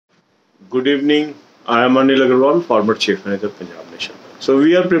Good evening. I am Anil Agarwal, former Chief Manager, Punjab National Bank. So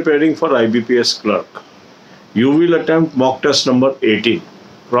we are preparing for IBPS clerk. You will attempt mock test number 18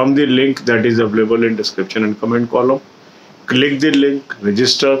 from the link that is available in description and comment column. Click the link,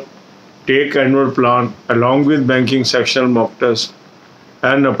 register, take annual plan along with banking sectional mock test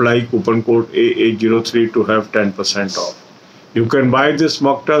and apply coupon code AA03 to have 10% off. You can buy this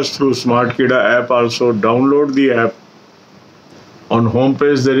mock test through SmartKida app also. Download the app. On home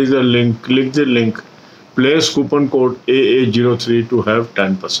page there is a link. Click the link. Place coupon code AA03 to have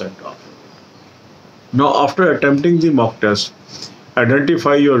 10% off. Now after attempting the mock test,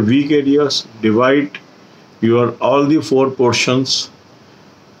 identify your weak areas, divide your all the 4 portions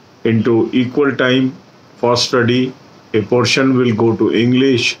into equal time for study. A portion will go to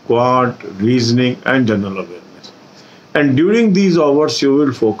English, quant, reasoning and general awareness. And during these hours you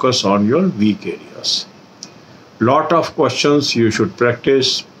will focus on your weak areas. Lot of questions you should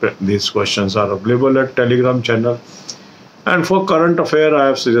practice. These questions are available at Telegram channel. And for current affair, I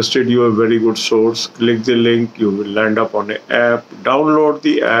have suggested you a very good source. Click the link, you will land up on an app. Download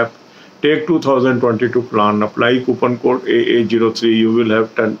the app, take 2022 plan, apply coupon code AA03, you will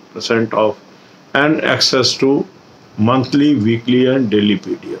have 10% off and access to monthly, weekly and daily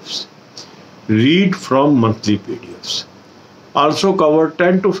PDFs. Read from monthly PDFs. Also cover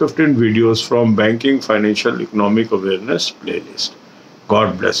 10 to 15 videos from banking, financial, economic awareness playlist.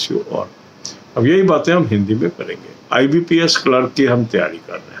 God bless you all. अब यही बातें हम हिंदी में करेंगे. IBPS clerk की हम तैयारी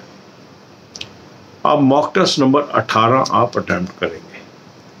कर रहे हैं. अब मॉक टेस्ट नंबर 18 आप अटेम्प्ट करेंगे.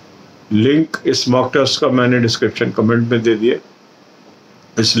 लिंक इस मॉक टेस्ट का मैंने डिस्क्रिप्शन कमेंट में दे दिए.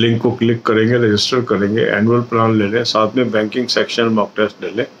 इस लिंक को क्लिक करेंगे, रजिस्टर करेंगे, एनुअल प्लान ले लें, साथ में बैंकिंग सेक्शन मॉक टेस्ट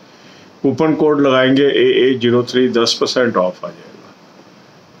ले लें. कूपन कोड लगाएंगे AA03, 10% ऑफ आ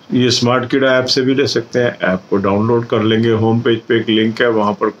जाएगा. ये स्मार्ट ऐप से भी ले सकते हैं. ऐप को डाउनलोड कर लेंगे. होम पेज पे एक लिंक है,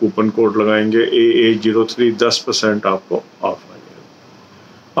 वहाँ पर कूपन कोड लगाएंगे AA03, 10% आपको ऑफ आ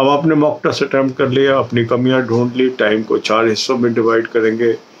जाएगा. अब आपने मॉक टेस्ट अटैम्प्ट कर लिया, अपनी कमियां ढूंढ ली. टाइम को 4 हिस्सों में डिवाइड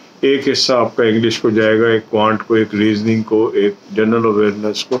करेंगे. एक हिस्सा आपका इंग्लिश को जाएगा, एक क्वांट को, एक रीजनिंग को, एक जनरल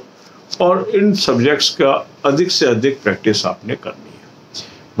अवेयरनेस को. और इन सब्जेक्ट्स का अधिक से अधिक प्रैक्टिस आपने करनी है.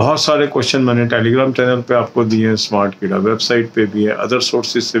 बहुत सारे क्वेश्चन मैंने टेलीग्राम चैनल पे आपको दिए हैं, स्मार्टकिडा वेबसाइट पे भी है, अदर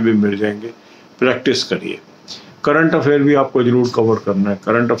सोर्सेज से भी मिल जाएंगे. प्रैक्टिस करिए. करंट अफेयर भी आपको जरूर कवर करना है.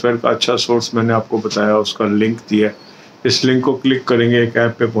 करंट अफेयर का अच्छा सोर्स मैंने आपको बताया, उसका लिंक दिया है. इस लिंक को क्लिक करेंगे, एक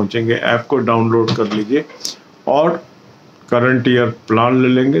ऐप पे पहुंचेंगे. ऐप को डाउनलोड कर लीजिए और करंट ईयर प्लान ले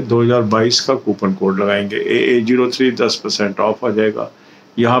लेंगे. 2022 का कूपन कोड लगाएंगे AA03, 10% ऑफ आ जाएगा.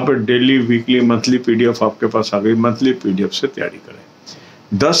 यहाँ पर डेली, वीकली, मंथली PDF आपके पास आ गई. मंथली PDF से तैयारी करें.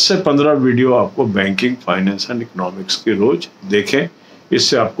 10 से 15 वीडियो आपको बैंकिंग, फाइनेंस एंड इकोनॉमिक्स की रोज देखें.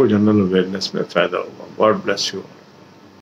 इससे आपको जनरल अवेयरनेस में फायदा होगा. God bless you.